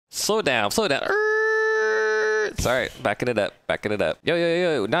slow it down, slow it down. Sorry, backing it up, backing it up. Yo, yo,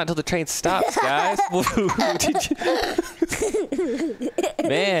 yo, not until the train stops, guys.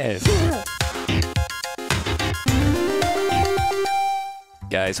 Man.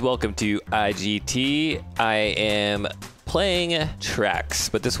 Guys, welcome to IGT. I am playing tracks,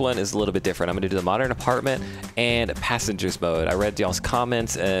 but this one is a little bit different. I'm gonna do the modern apartment and passengers mode. I read y'all's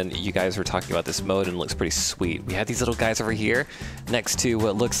comments and you guys were talking about this mode and it looks pretty sweet. We have these little guys over here next to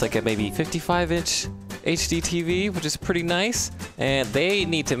what looks like a maybe 55-inch HD TV, which is pretty nice. And they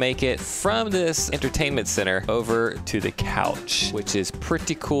need to make it from this entertainment center over to the couch, which is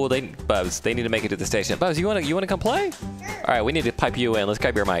pretty cool. Bubs, they need to make it to the station. Bubs, you wanna come play? Sure. All right, we need to pipe you in. Let's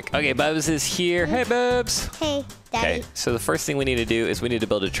grab your mic. Okay, Bubs is here. Hey, Bubs. Hey, Daddy. Okay, so the first thing we need to do is we need to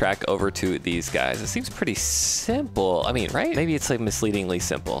build a track over to these guys. It seems pretty simple. I mean, right? Maybe it's like misleadingly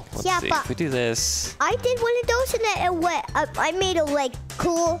simple. Let's see. If we do this. I did one of those and it went up. I made a like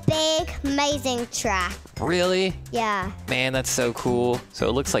cool, big, amazing track. Really? Yeah. Man, that's so cool. So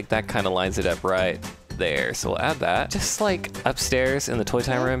it looks like that kind of lines it up right there. So we'll add that. Just like upstairs in the Toy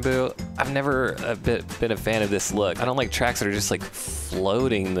Time room, Boo, I've never been a fan of this look. I don't like tracks that are just like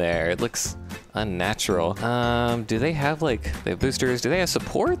floating there. It looks unnatural. Do they have they have boosters? Do they have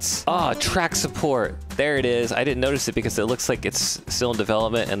supports? Oh, track support. There it is. I didn't notice it because it looks like it's still in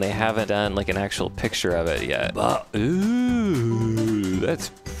development and they haven't done like an actual picture of it yet. Ooh,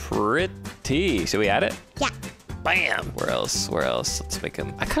 that's pretty. Should we add it? Yeah. Bam! Where else? Where else? Let's make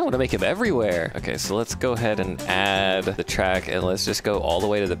him. I kind of want to make him everywhere. Okay, so let's go ahead and add the track and let's just go all the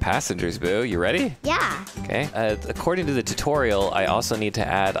way to the passengers, Boo. You ready? Yeah. Okay. According to the tutorial, I also need to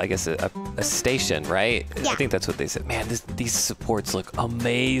add, I guess, a station, right? Yeah. I think that's what they said. Man, these supports look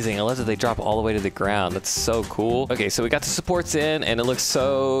amazing. I love that they drop all the way to the ground. That's so cool. Okay, so we got the supports in and it looks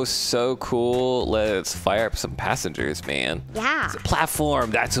so cool. Let's fire up some passengers, man. Yeah. It's a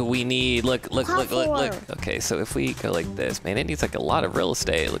platform. That's what we need. Look. Platform. Okay, so if we go like this, man, it needs like a lot of real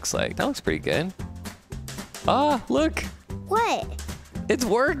estate, it looks like. That looks pretty good. Ah, look. What? It's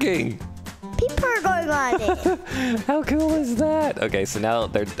working. People are going on it. How cool is that? Okay, so now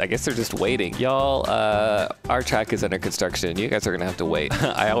I guess they're just waiting. Y'all, our track is under construction. You guys are gonna have to wait.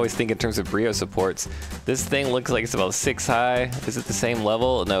 I always think in terms of Brio supports. This thing looks like it's about 6 high. Is it the same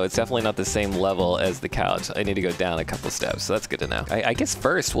level? No, it's definitely not the same level as the couch. I need to go down a couple steps, so that's good to know. I guess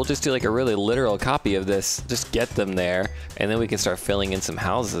first we'll just do like a really literal copy of this. Just get them there, and then we can start filling in some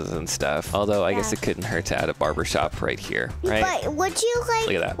houses and stuff. Although I guess it couldn't hurt to add a barbershop right here, right? But would you like,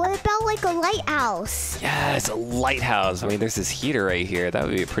 look at that. What about like a lighthouse? Yeah, it's a lighthouse. I mean, there's this heater right here. That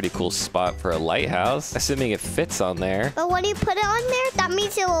would be a pretty cool spot for a lighthouse, assuming it fits on there. But when you put it on there, that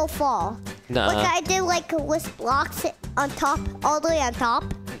means it will fall. Nuh-uh. Like I did like with blocks on top, all the way on top.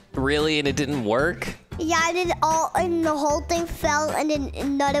 Really? And it didn't work? Yeah, I did all, and the whole thing fell, and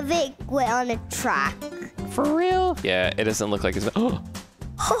then none of it went on the track. For real? Yeah, it doesn't look like it's... Oh!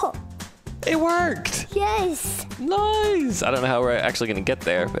 It worked! Yes! Nice! I don't know how we're actually gonna get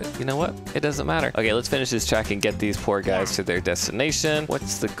there, but you know what? It doesn't matter. Okay, let's finish this track and get these poor guys to their destination.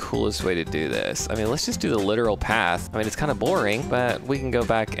 What's the coolest way to do this? I mean, let's just do the literal path. I mean, it's kind of boring, but we can go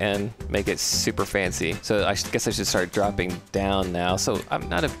back and make it super fancy. So I guess I should start dropping down now. So I'm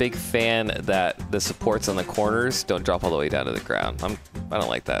not a big fan that the supports on the corners don't drop all the way down to the ground. I don't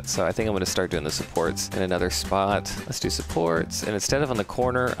like that. So I think I'm gonna start doing the supports in another spot. Let's do supports. And instead of on the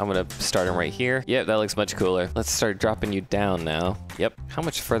corner, I'm gonna start them right here. Yep, that looks much cooler. Let's start dropping you down now. Yep. How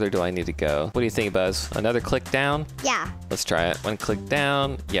much further do I need to go? What do you think, Buzz? Another click down? Yeah. Let's try it. One click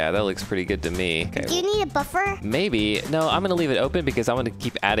down. Yeah, that looks pretty good to me. Okay. Do you need a buffer? Maybe. No, I'm gonna leave it open because I want to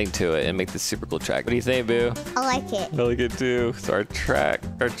keep adding to it and make this super cool track. What do you think, Boo? I like it. I like it too. So our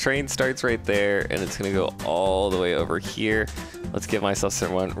train starts right there and it's gonna go all the way over here. Let's give myself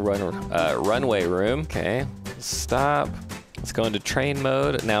some runway room. Okay, stop. Let's go into train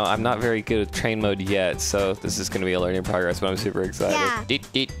mode. Now, I'm not very good at train mode yet, so this is going to be a learning progress, but I'm super excited. Yeah.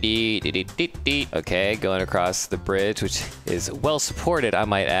 Okay, going across the bridge, which is well supported, I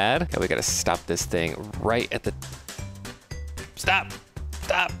might add. Okay, we got to stop this thing right at the... Stop!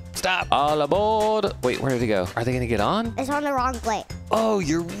 Stop! Stop! All aboard! Wait, where did it go? Are they going to get on? It's on the wrong way. Oh,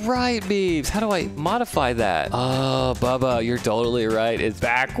 you're right, Beebs. How do I modify that? Oh, Bubba, you're totally right. It's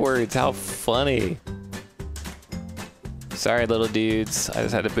backwards. How funny. Sorry, little dudes. I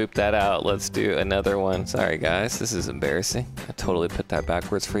just had to boop that out. Let's do another one. Sorry, guys. This is embarrassing. I totally put that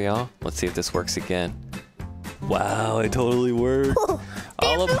backwards for y'all. Let's see if this works again. Wow, it totally worked.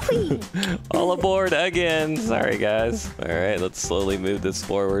 All aboard again. Sorry, guys. All right, let's slowly move this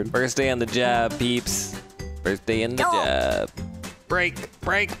forward. First day on the job, peeps. First day in the job. Brake.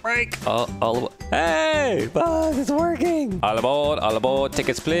 All aboard. Hey, boss, it's working. All aboard.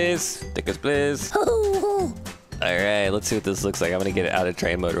 Tickets, please. All right, let's see what this looks like. I'm gonna get it out of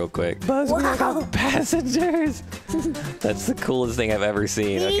train mode real quick. Buzz, we got passengers. That's the coolest thing I've ever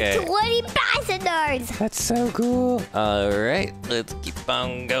seen. Okay. 20 passengers. That's so cool. All right, let's keep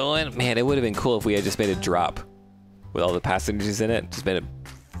on going. Man, it would have been cool if we had just made a drop with all the passengers in it. Just made it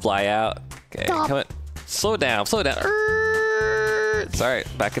fly out. Okay, come on. Slow down. Sorry,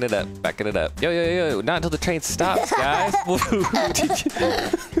 backing it up. Yo, not until the train stops, guys.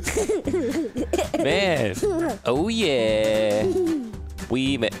 Man, oh yeah.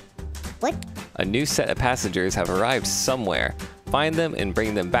 What? A new set of passengers have arrived somewhere. Find them and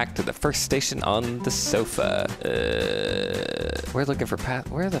bring them back to the first station on the sofa. We're looking for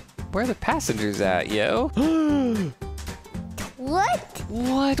where are the passengers at, yo?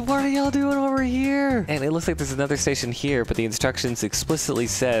 What are y'all doing over here? And it looks like there's another station here, but the instructions explicitly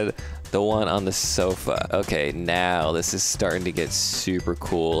said the one on the sofa. Okay, now this is starting to get super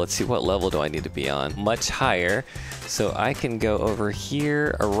cool. Let's see, what level do I need to be on? Much higher. So I can go over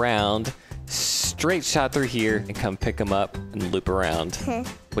here, around, straight shot through here, and come pick them up and loop around.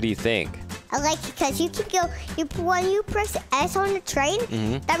 What do you think? I like it because you can go. When you press S on the train,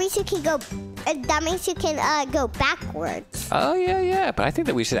 that means you can go. That means you can go backwards. Oh yeah. But I think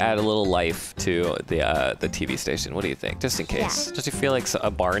that we should add a little life to the TV station. What do you think? Just in case. Yeah. Just you feel like a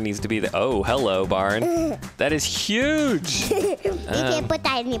barn needs to be there. Oh, hello barn. That is huge. You can't put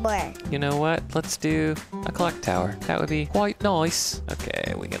that anymore. You know what? Let's do a clock tower. That would be quite nice.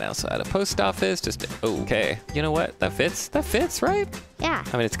 Okay, we can also add a post office. Okay. You know what? That fits. That fits, right? Yeah.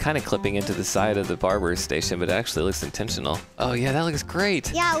 I mean, it's kind of clipping into the side of the barber station, but it actually looks intentional. Oh yeah, that looks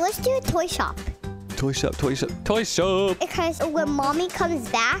great. Yeah, let's do a toy shop. Toy shop. Because when mommy comes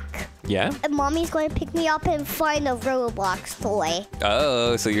back, Yeah? mommy's going to pick me up and find a Roblox toy.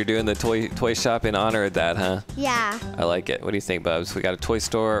 Oh, so you're doing the toy shop in honor of that, huh? Yeah. I like it. What do you think, Bubs? We got a toy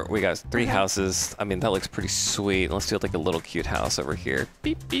store. We got 3 houses. I mean, that looks pretty sweet. Let's do like a little cute house over here.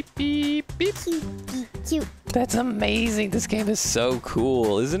 Beep. Cute. That's amazing. This game is so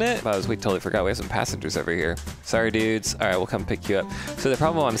cool, isn't it? Bubs, we totally forgot. We have some passengers over here. Sorry, dudes. All right, we'll come pick you up. So the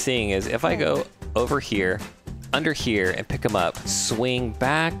problem I'm seeing is if I go over here, under here, and pick them up, swing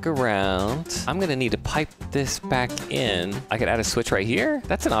back around. I'm gonna need to pipe this back in. I could add a switch right here.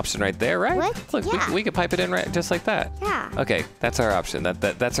 That's an option right there, right? What? Look, Yeah. we could pipe it in right just like that. Yeah. Okay, that's our option.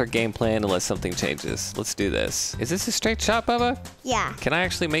 That's our game plan unless something changes. Let's do this. Is this a straight shot, Bubba? Yeah. Can I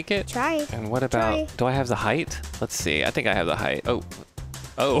actually make it? Try it. And what about, Try. do I have the height? Let's see, I think I have the height. Oh.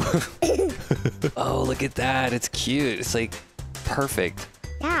 Oh, look at that, it's cute. It's like perfect.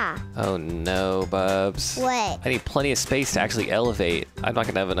 Yeah. Oh no, Bubs. What? I need plenty of space to actually elevate. I'm not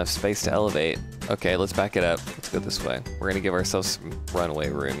gonna have enough space to elevate. Okay, let's back it up. Let's go this way. We're gonna give ourselves some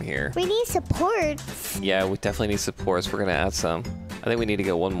runway room here. We need support. Yeah, we definitely need supports. We're gonna add some. I think we need to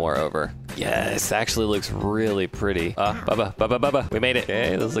go one more over. Yes, actually looks really pretty. Bubba, we made it.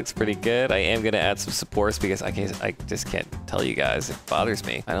 Okay, this looks pretty good. I am gonna add some supports because I just can't tell you guys. It bothers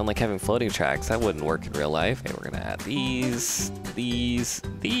me. I don't like having floating tracks. That wouldn't work in real life. Okay, we're gonna add these. Let's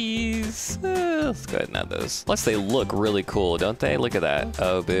go ahead and add those. Plus they look really cool, don't they? Look at that.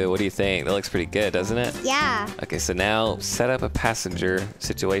 Oh, boo, what do you think? That looks pretty good, doesn't it? Yeah. Okay, so now set up a passenger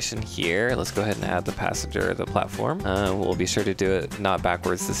situation here. Let's go ahead and add the passenger to the platform. We'll be sure to do it not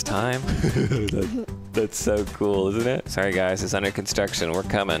backwards this time. That's so cool, isn't it? Sorry guys, it's under construction. We're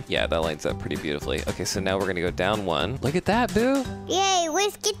coming. Yeah, that lines up pretty beautifully. Okay, so now we're gonna go down one. Look at that, boo. Yay,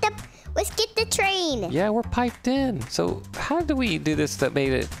 let's get the train. Yeah, we're piped in. So how do we do this that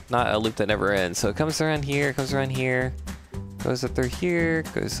made it not a loop that never ends? So it comes around here, goes up through here,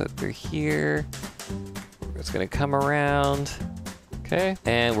 goes up through here. It's gonna come around. Okay,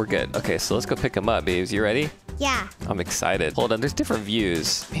 and we're good. Okay, so let's go pick them up, babes. You ready? Yeah. I'm excited. Hold on, there's different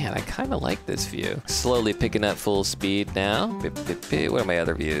views. Man, I kind of like this view. Slowly picking up full speed now. What are my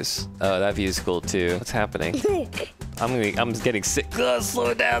other views? Oh, that view's cool too. What's happening? I'm getting sick. Oh,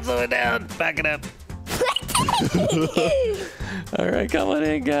 slow it down. Back it up. All right, come on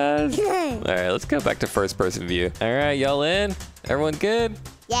in, guys. All right, let's go back to first person view. All right, y'all in? Everyone good?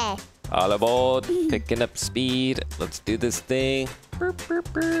 Yeah. All aboard, picking up speed. Let's do this thing.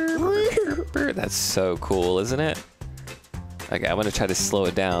 That's so cool, isn't it? Okay, I'm gonna try to slow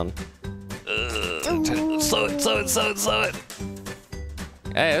it down. Slow it.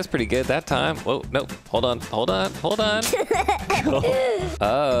 Hey, that was pretty good that time. Whoa, nope. Hold on.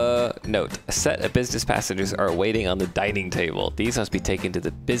 Note, a set of business passengers are waiting on the dining table. These must be taken to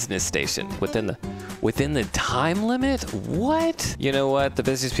the business station within the time limit? What? You know what? The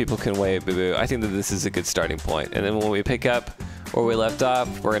business people can wait, boo-boo. I think that this is a good starting point. And then when we pick up where we left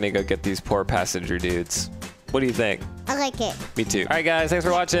off, we're gonna go get these poor passenger dudes. What do you think? I like it. Me too. All right, guys, thanks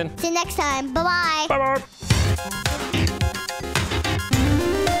for watching. See you next time. Bye-bye. Bye-bye.